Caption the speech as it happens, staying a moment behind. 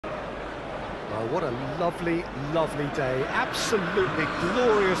Well, what a lovely, lovely day. Absolutely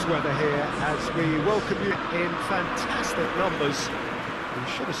glorious weather here as we welcome you in fantastic numbers. You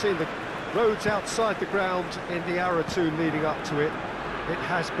should have seen the roads outside the ground in the hour or two leading up to it. It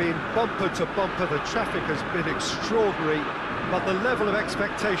has been bumper to bumper. The traffic has been extraordinary, but the level of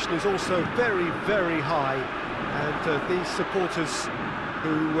expectation is also very, very high. And these supporters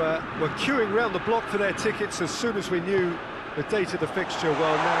who were queuing round the block for their tickets as soon as we knew the date of the fixture,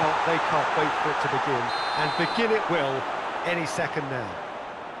 well, now they can't wait for it to begin, and begin it will any second now.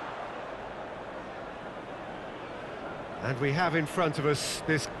 And we have in front of us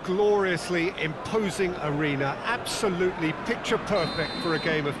this gloriously imposing arena, absolutely picture perfect for a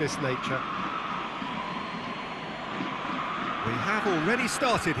game of this nature. We have already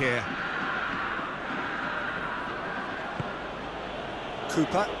started here.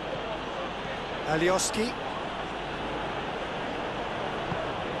 Cooper, Alioski,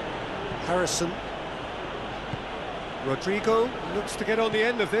 Harrison, Rodrigo looks to get on the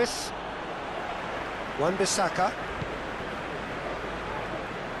end of this. Wan-Bissaka,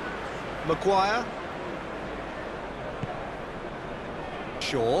 Maguire,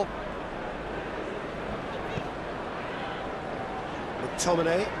 Shaw,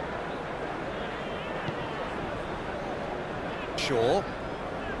 McTominay, Shaw,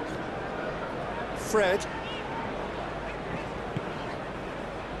 Fred,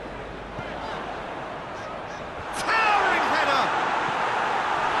 towering header!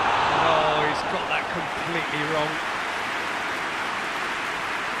 Oh, he's got that completely wrong.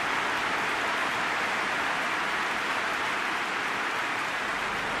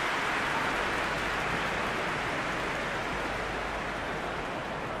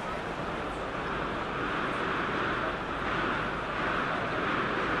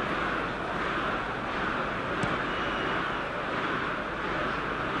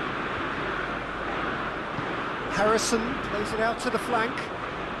 Harrison plays it out to the flank.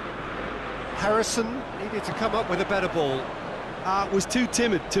 Harrison needed to come up with a better ball. Was too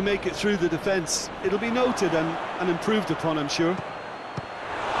timid to make it through the defence. It'll be noted and improved upon, I'm sure. And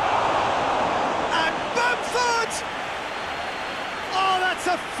Bamford! Oh, that's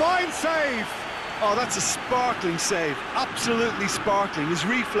a fine save! Oh, that's a sparkling save. Absolutely sparkling. His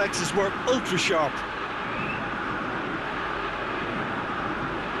reflexes were ultra-sharp.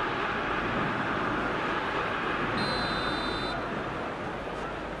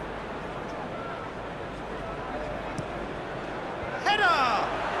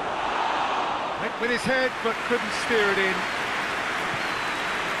 With his head, but couldn't steer it in.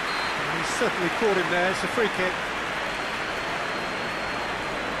 And he certainly caught him there. It's a free kick.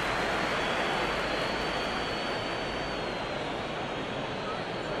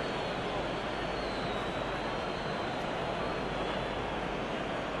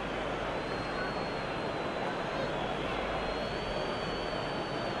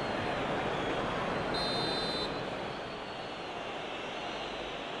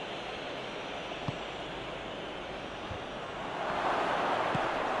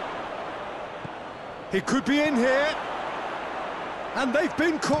 He could be in here, and they've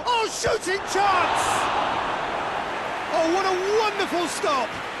been caught. Oh, shooting chance! Oh, what a wonderful stop!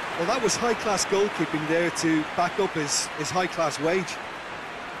 Well, that was high-class goalkeeping there to back up his high-class wage.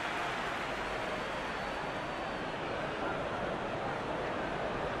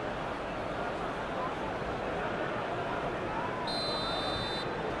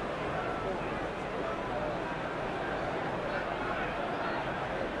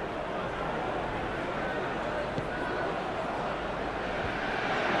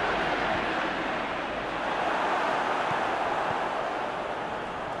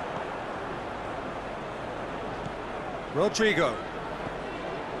 Rodrigo.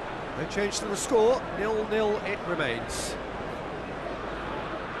 No change to the score, 0-0 it remains.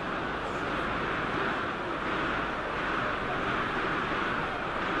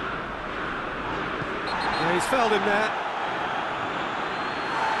 Yeah, he's fouled him there.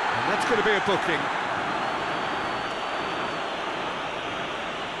 And that's going to be a booking.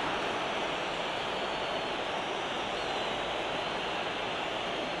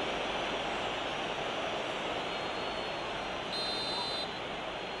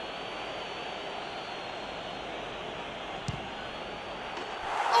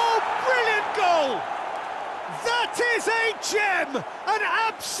 That is a gem! An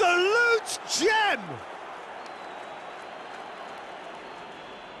absolute gem!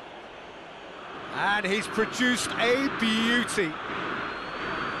 And he's produced a beauty.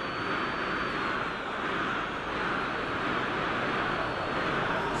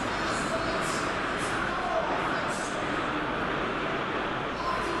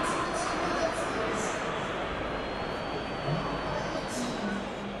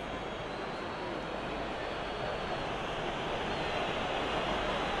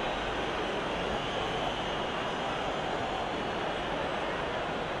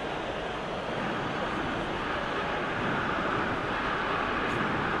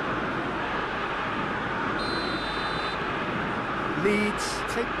 Leeds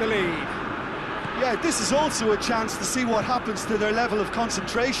take the lead. Yeah, this is also a chance to see what happens to their level of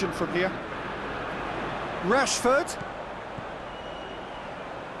concentration from here. Rashford.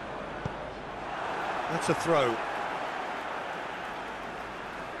 That's a throw.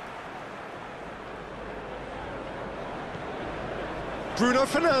 Bruno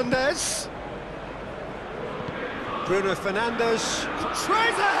Fernandes. Bruno Fernandes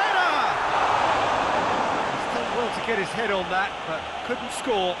tries a header! He's done well to get his head on that, but couldn't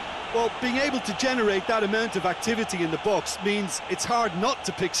score. Well, being able to generate that amount of activity in the box means it's hard not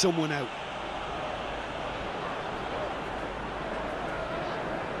to pick someone out.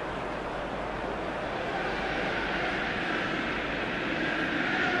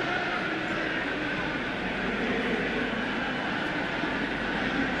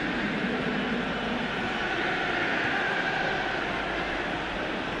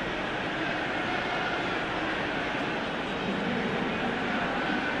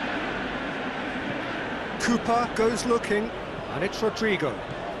 Cooper goes looking, and it's Rodrigo.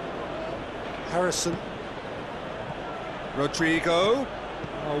 Harrison. Rodrigo.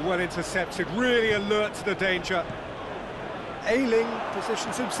 Oh, well intercepted, really alert to the danger. Ayling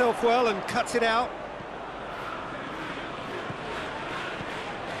positions himself well and cuts it out.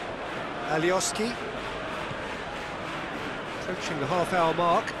 Alioski. Approaching the half-hour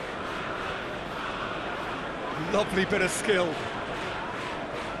mark. Lovely bit of skill.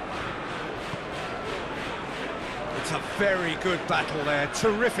 It's a very good battle there,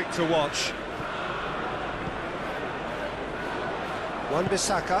 terrific to watch.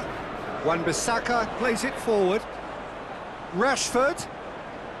 Wan-Bissaka. Wan-Bissaka plays it forward. Rashford.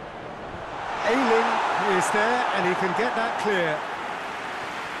 Ayling is there and he can get that clear.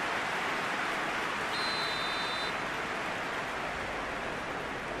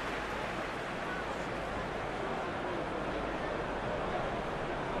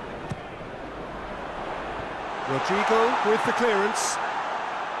 Rodrigo with the clearance.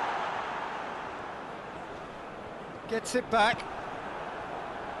 Gets it back.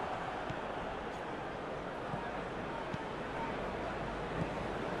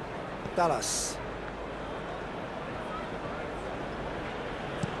 Dallas.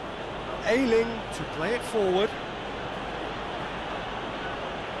 Ayling to play it forward.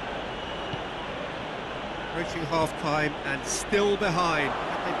 Approaching half-time and still behind.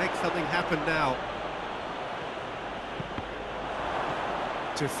 Can they make something happen now?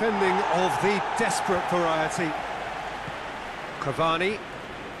 Defending of the desperate variety. Cavani.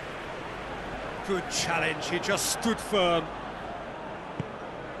 Good challenge, he just stood firm.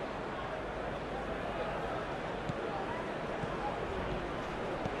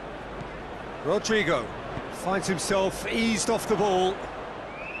 Rodrigo finds himself eased off the ball.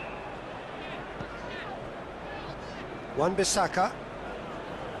 Wan-Bissaka.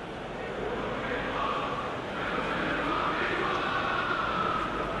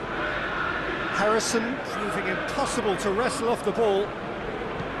 Harrison proving impossible to wrestle off the ball.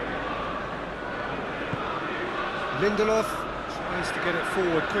 Lindelof tries to get it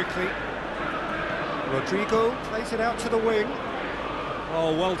forward quickly. Rodrigo plays it out to the wing.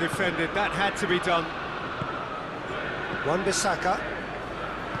 Oh, well defended, that had to be done. Wan-Bissaka.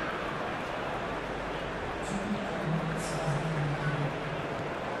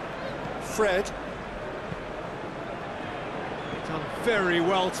 Fred. Done very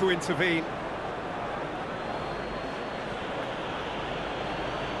well to intervene.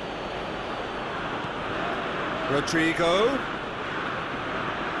 Rodrigo.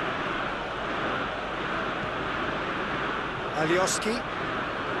 Alioski.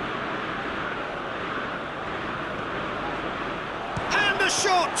 And the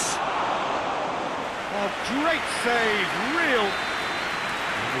shot! Oh, great save, real.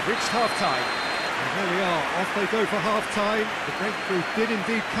 And we've reached half-time. And there we are, off they go for half-time. The breakthrough did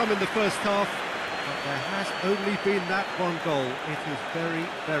indeed come in the first half, but there has only been that one goal. It is very,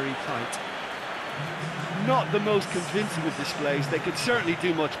 very tight. Not the most convincing of displays. They could certainly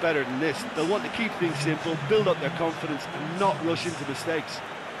do much better than this. They'll want to keep things simple, build up their confidence and not rush into mistakes.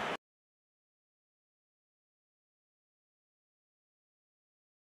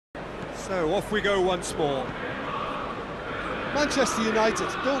 So off we go once more. Manchester United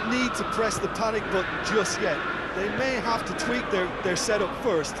don't need to press the panic button just yet. They may have to tweak their setup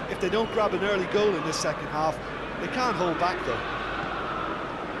first. If they don't grab an early goal in this second half, they can't hold back though.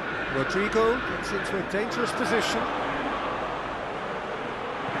 Rodrigo gets into a dangerous position.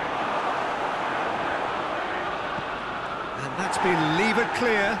 And that's been levered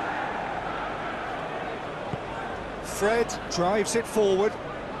clear. Fred drives it forward.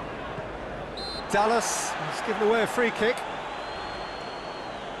 Dallas has given away a free kick.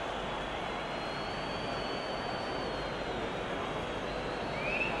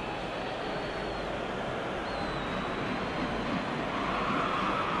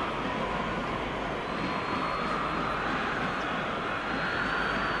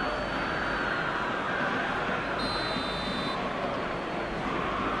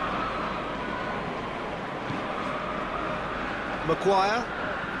 Maguire.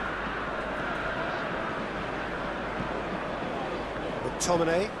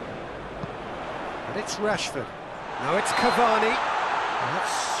 McTominay. And it's Rashford. Now it's Cavani. Well,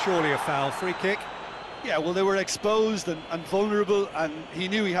 that's surely a foul. Free kick. Yeah, well, they were exposed and vulnerable, and he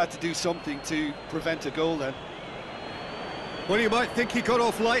knew he had to do something to prevent a goal then. Well, you might think he got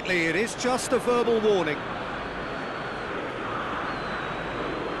off lightly. It is just a verbal warning.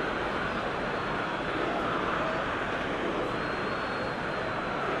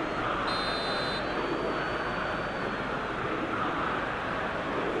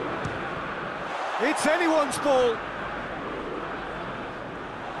 It's anyone's ball.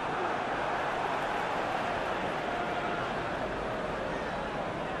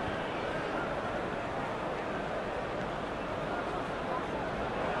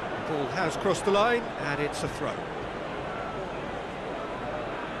 The ball has crossed the line, and it's a throw.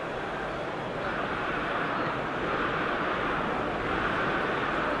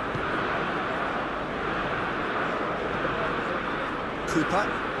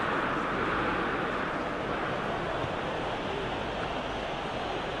 Cooper.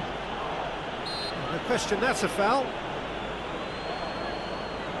 No question, that's a foul.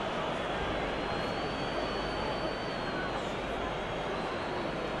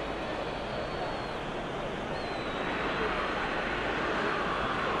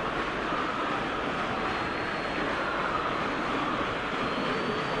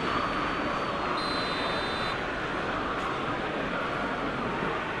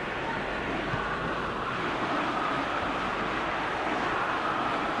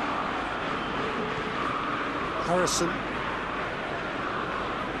 Harrison.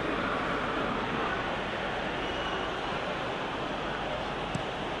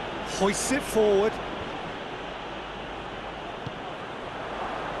 Hoists it forward.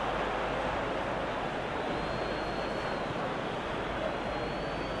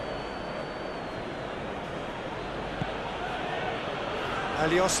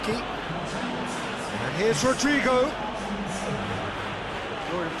 Alioski. And here's Rodrigo.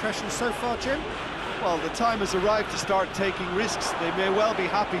 Your impression so far, Jim? Well, the time has arrived to start taking risks. They may well be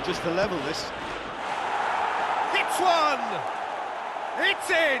happy just to level this. Hits one! It's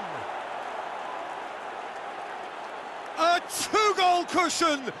in! A two-goal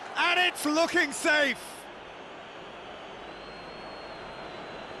cushion, and it's looking safe!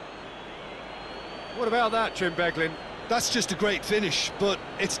 What about that, Jim Beglin? That's just a great finish, but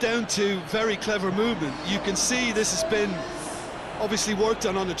it's down to very clever movement. You can see this has been obviously worked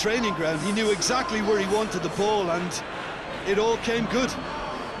on the training ground. He knew exactly where he wanted the ball, and it all came good.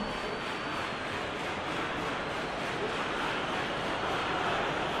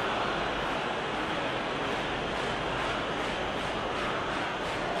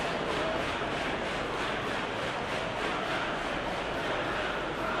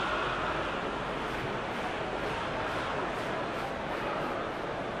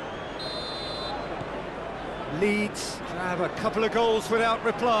 Leeds have a couple of goals without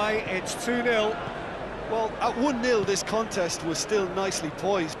reply. It's 2-0. Well, at 1-0 this contest was still nicely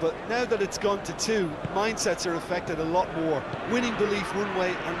poised, but now that it's gone to 2, mindsets are affected a lot more. Winning belief one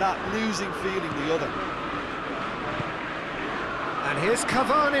way and that losing feeling the other. And here's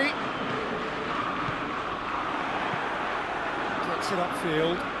Cavani. Gets it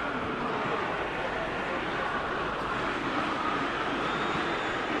upfield.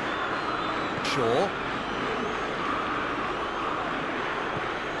 Shaw.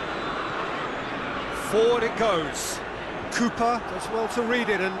 Forward it goes. Cooper does well to read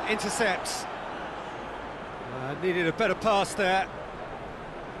it and intercepts. Needed a better pass there.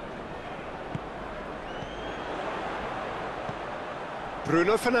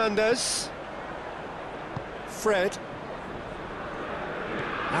 Bruno Fernandes. Fred.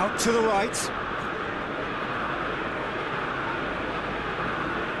 Out to the right.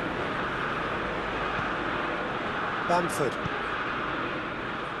 Bamford.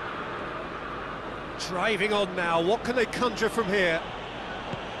 Driving on now, what can they conjure from here?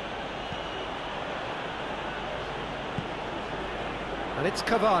 And it's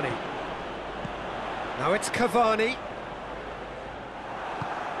Cavani. Now it's Cavani.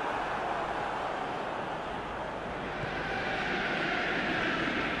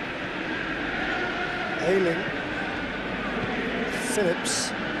 Ayling.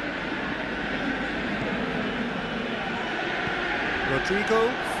 Phillips. Rodrigo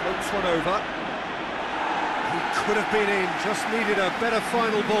floats one over. He could have been in, just needed a better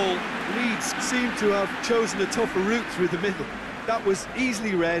final ball. Leeds seem to have chosen a tougher route through the middle. That was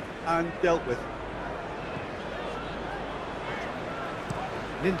easily read and dealt with.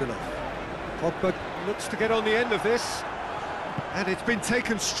 Lindelof. Pogba looks to get on the end of this. And it's been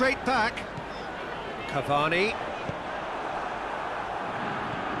taken straight back. Cavani.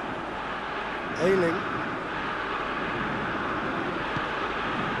 Ayling.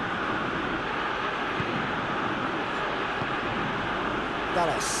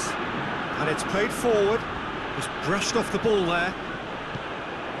 Dallas. And it's played forward. Just brushed off the ball there.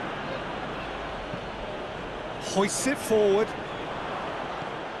 Hoists it forward.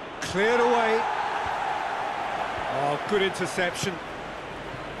 Cleared away. Oh, good interception.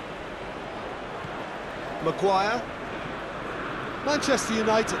 Maguire. Manchester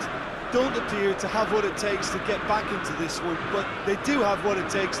United don't appear to have what it takes to get back into this one, but they do have what it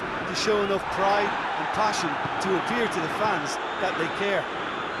takes to show enough pride and passion to appear to the fans that they care.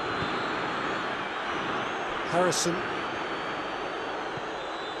 Harrison.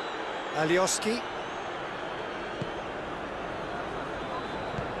 Alioski.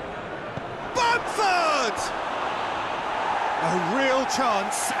 Bamford! A real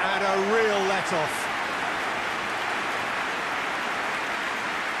chance and a real let-off.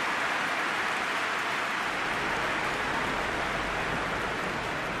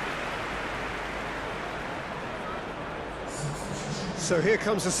 So here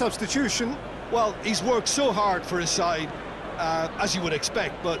comes a substitution. Well, he's worked so hard for his side, as you would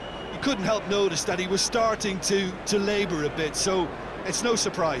expect, but you couldn't help notice that he was starting to labour a bit, so it's no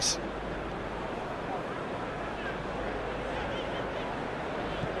surprise.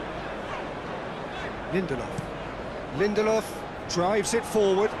 Lindelof drives it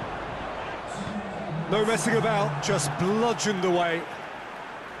forward. No messing about, just bludgeoned away.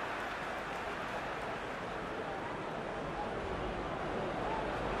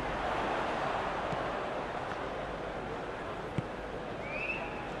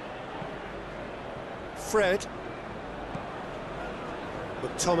 Fred.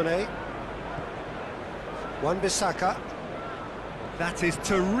 McTominay. Wan-Bissaka. That is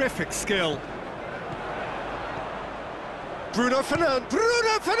terrific skill. Bruno Fernandes!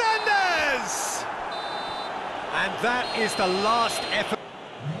 And that is the last effort.